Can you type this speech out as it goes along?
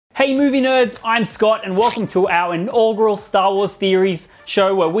Hey movie nerds, I'm Scott and welcome to our inaugural Star Wars Theories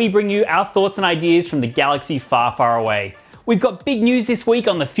show where we bring you our thoughts and ideas from the galaxy far, far away. We've got big news this week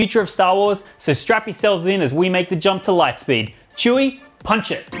on the future of Star Wars, so strap yourselves in as we make the jump to lightspeed. Chewie, punch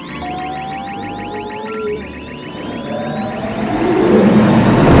it!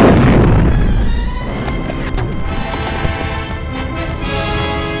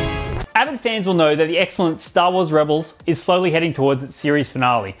 Avid fans will know that the excellent Star Wars Rebels is slowly heading towards its series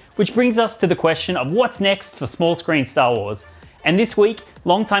finale, which brings us to the question of what's next for small screen Star Wars. And this week,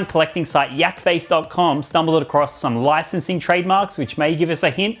 longtime collecting site yakface.com stumbled across some licensing trademarks which may give us a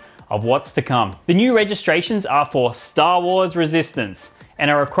hint of what's to come. The new registrations are for Star Wars Resistance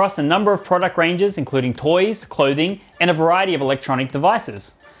and are across a number of product ranges including toys, clothing, and a variety of electronic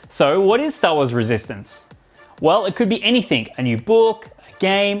devices. So what is Star Wars Resistance? Well, it could be anything, a new book,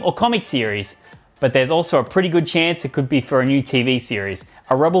 game or comic series, but there's also a pretty good chance it could be for a new TV series,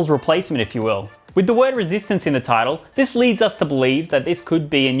 a Rebels replacement if you will. With the word Resistance in the title, this leads us to believe that this could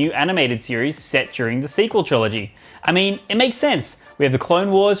be a new animated series set during the sequel trilogy. I mean, it makes sense. We have the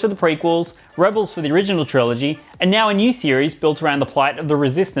Clone Wars for the prequels, Rebels for the original trilogy, and now a new series built around the plight of the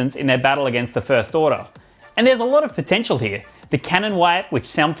Resistance in their battle against the First Order. And there's a lot of potential here. The canon wipe, which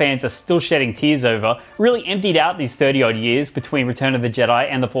some fans are still shedding tears over, really emptied out these 30 odd years between Return of the Jedi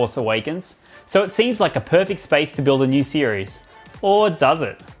and The Force Awakens, so it seems like a perfect space to build a new series. Or does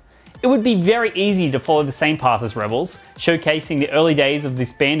it? It would be very easy to follow the same path as Rebels, showcasing the early days of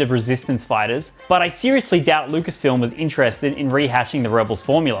this band of Resistance fighters, but I seriously doubt Lucasfilm was interested in rehashing the Rebels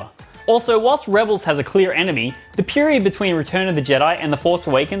formula. Also, whilst Rebels has a clear enemy, the period between Return of the Jedi and The Force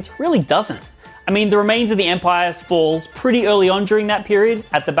Awakens really doesn't. I mean, the remains of the Empire falls pretty early on during that period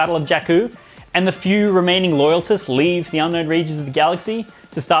at the Battle of Jakku, and the few remaining loyalists leave the unknown regions of the galaxy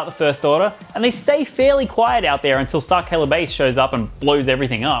to start the First Order, and they stay fairly quiet out there until Starkiller Base shows up and blows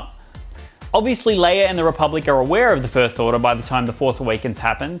everything up. Obviously, Leia and the Republic are aware of the First Order by the time The Force Awakens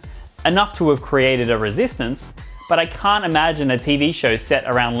happened, enough to have created a resistance, but I can't imagine a TV show set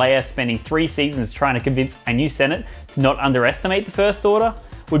around Leia spending 3 seasons trying to convince a new Senate to not underestimate the First Order.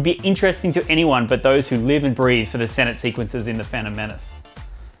 Would be interesting to anyone but those who live and breathe for the Senate sequences in The Phantom Menace.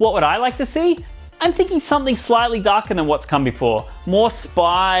 What would I like to see? I'm thinking something slightly darker than what's come before. More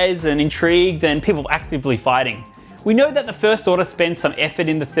spies and intrigue than people actively fighting. We know that the First Order spends some effort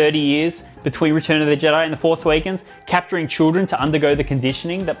in the 30 years between Return of the Jedi and The Force Awakens, capturing children to undergo the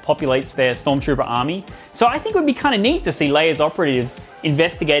conditioning that populates their Stormtrooper army. So I think it would be kind of neat to see Leia's operatives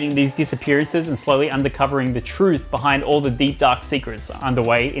investigating these disappearances and slowly uncovering the truth behind all the deep dark secrets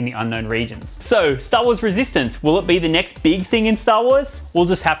underway in the unknown regions. So, Star Wars Resistance, will it be the next big thing in Star Wars? We'll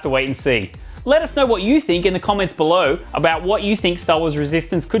just have to wait and see. Let us know what you think in the comments below about what you think Star Wars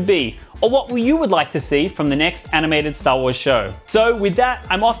Resistance could be, or what you would like to see from the next animated Star Wars show. So with that,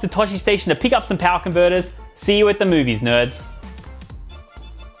 I'm off to Tosche Station to pick up some power converters. See you at the movies, nerds.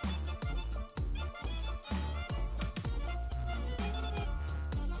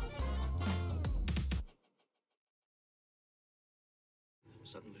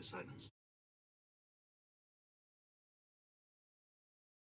 Suddenly silence.